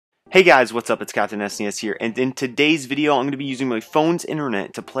Hey guys, what's up? It's Captain SNES here, and in today's video I'm going to be using my phone's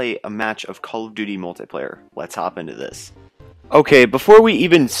internet to play a match of Call of Duty multiplayer. Let's hop into this. Okay, before we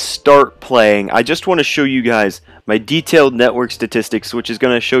even start playing, I just want to show you guys my detailed network statistics, which is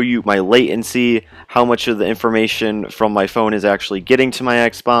going to show you my latency, how much of the information from my phone is actually getting to my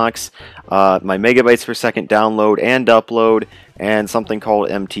Xbox, my megabytes per second download and upload, and something called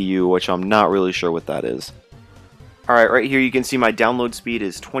MTU, which I'm not really sure what that is. Alright, right here you can see my download speed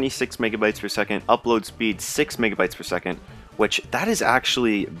is 26 megabytes per second, upload speed 6 megabytes per second, which that is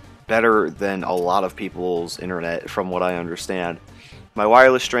actually better than a lot of people's internet from what I understand. My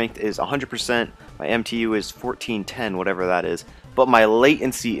wireless strength is 100%, my MTU is 1410, whatever that is, but my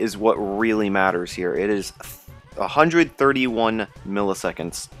latency is what really matters here. It is 131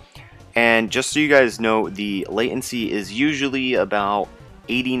 milliseconds. And just so you guys know, the latency is usually about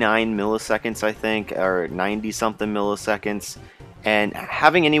 89 milliseconds, I think, or 90 something milliseconds, and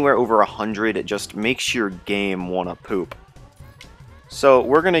having anywhere over 100 it just makes your game wanna poop. So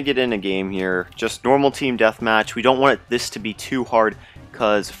we're gonna get in a game here, just normal team deathmatch. We don't want this to be too hard,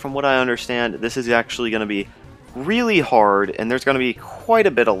 because from what I understand this is actually gonna be really hard and there's gonna be quite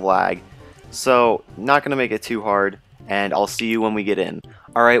a bit of lag, so not gonna make it too hard, and I'll see you when we get in.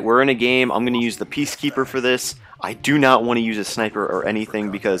 Alright, we're in a game. I'm gonna use the Peacekeeper for this. I do not want to use a sniper or anything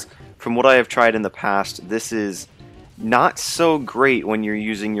because from what I have tried in the past, this is not so great when you're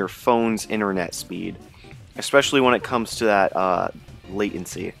using your phone's internet speed, especially when it comes to that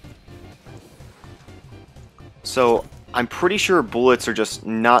latency. So I'm pretty sure bullets are just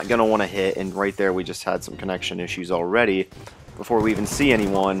not going to want to hit, and right there we just had some connection issues already before we even see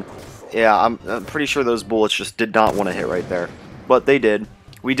anyone. Yeah, I'm pretty sure those bullets just did not want to hit right there, but they did.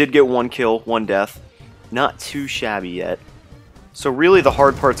 We did get one kill, one death. Not too shabby yet. So really the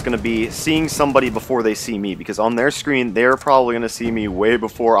hard part's going to be seeing somebody before they see me, because on their screen they're probably going to see me way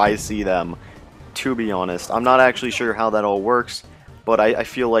before I see them, to be honest. I'm not actually sure how that all works, but I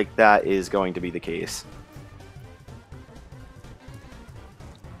feel like that is going to be the case.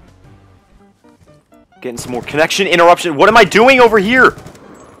 Getting some more connection interruption. What am I doing over here?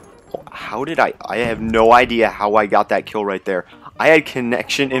 How did I have no idea how I got that kill right there. I had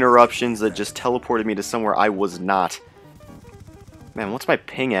connection interruptions that just teleported me to somewhere I was not. Man, what's my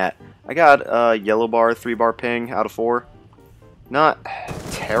ping at? I got a yellow bar, 3-bar ping out of 4. Not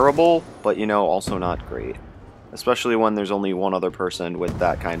terrible, but you know, also not great. Especially when there's only one other person with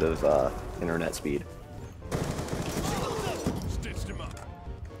that kind of internet speed.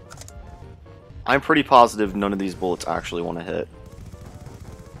 I'm pretty positive none of these bullets actually want to hit.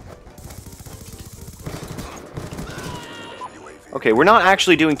 Okay, we're not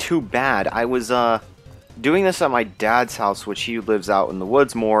actually doing too bad. I was doing this at my dad's house, which he lives out in the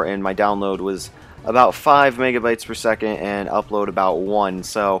woods more, and my download was about 5 megabytes per second and upload about 1,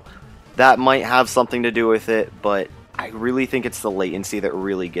 so that might have something to do with it, but I really think it's the latency that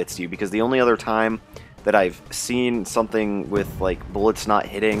really gets you, because the only other time that I've seen something with like bullets not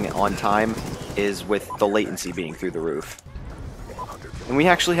hitting on time is with the latency being through the roof. And we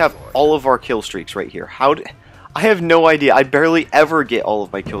actually have all of our kill streaks right here. I have no idea. I barely ever get all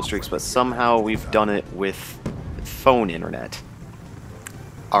of my kill streaks, but somehow we've done it with phone internet.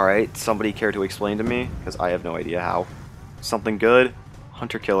 Alright, somebody care to explain to me? Because I have no idea how. Something good?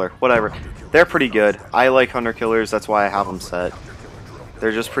 Hunter Killer. Whatever. They're pretty good. I like Hunter Killers, that's why I have them set.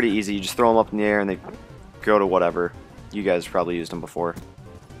 They're just pretty easy. You just throw them up in the air and they go to whatever. You guys probably used them before.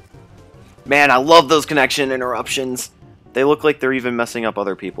 Man, I love those connection interruptions. They look like they're even messing up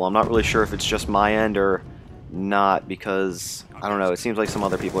other people. I'm not really sure if it's just my end or not, because I don't know, it seems like some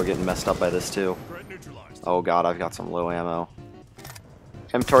other people are getting messed up by this too. Oh god, I've got some low ammo.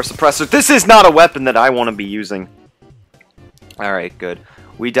 MTOR suppressor. This is not a weapon that I want to be using. Alright, good.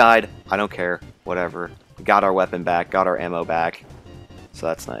 We died. I don't care. Whatever. We got our weapon back, got our ammo back. So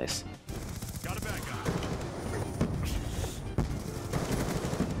that's nice.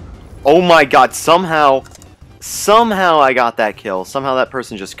 Oh my god, somehow I got that kill. Somehow that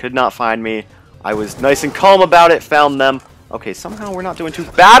person just could not find me. I was nice and calm about it, found them. Okay, somehow we're not doing too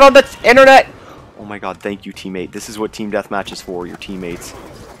bad on the internet! Oh my god, thank you, teammate. This is what team deathmatch is for, your teammates.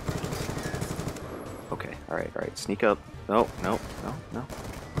 Okay, alright, sneak up. No.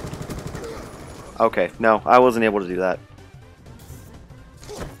 Okay, no, I wasn't able to do that.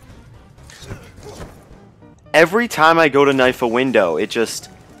 Every time I go to knife a window, it just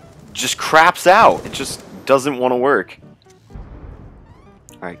craps out. It just doesn't want to work.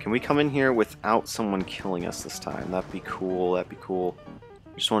 Alright, can we come in here without someone killing us this time? That'd be cool, that'd be cool.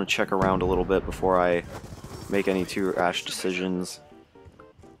 Just want to check around a little bit before I make any too rash decisions.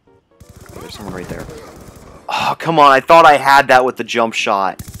 Okay, there's someone right there. Oh, come on, I thought I had that with the jump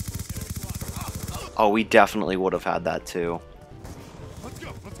shot. Oh, we definitely would have had that too. Let's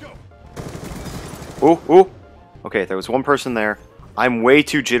go. Let's go. Ooh, ooh. Okay, there was one person there. I'm way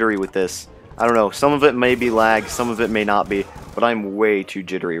too jittery with this. I don't know. Some of it may be lag, some of it may not be, but I'm way too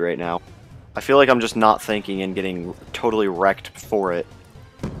jittery right now. I feel like I'm just not thinking and getting totally wrecked for it.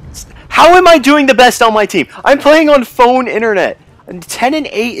 How am I doing the best on my team? I'm playing on phone internet. And 10 and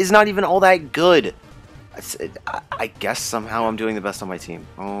 8 is not even all that good. I guess somehow I'm doing the best on my team.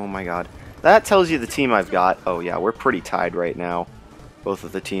 Oh my god. That tells you the team I've got. Oh yeah, we're pretty tied right now. Both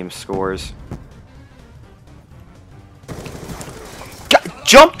of the team's scores.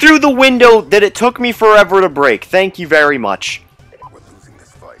 Jump through the window that it took me forever to break. Thank you very much. We're losing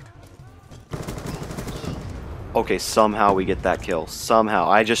this fight. Okay, somehow we get that kill. Somehow.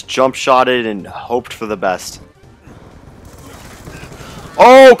 I just jump shotted and hoped for the best.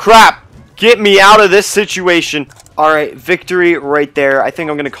 Oh crap! Get me out of this situation. Alright, victory right there. I think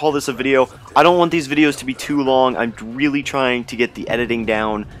I'm going to call this a video. I don't want these videos to be too long. I'm really trying to get the editing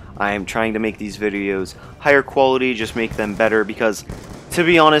down. I'm trying to make these videos higher quality, just make them better, because to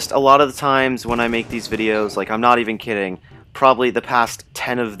be honest, a lot of the times when I make these videos, like I'm not even kidding, probably the past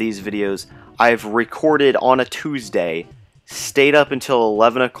 10 of these videos I've recorded on a Tuesday, stayed up until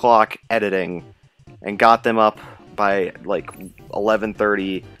 11 o'clock editing, and got them up by like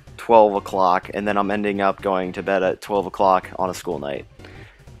 11:30, 12 o'clock, and then I'm ending up going to bed at 12 o'clock on a school night.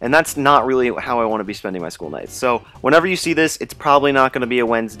 And that's not really how I want to be spending my school nights. So whenever you see this, it's probably not going to be a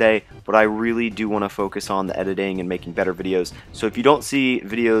Wednesday, but I really do want to focus on the editing and making better videos. So if you don't see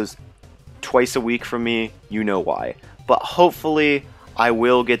videos twice a week from me, you know why. But hopefully I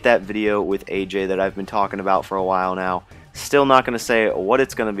will get that video with AJ that I've been talking about for a while now. Still not going to say what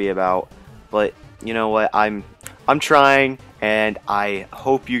it's going to be about, but you know what, I'm trying, and I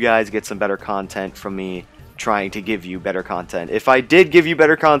hope you guys get some better content from me trying to give you better content. If I did give you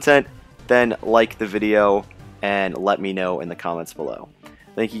better content, then like the video and let me know in the comments below.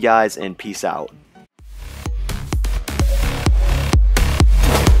 Thank you guys, and peace out.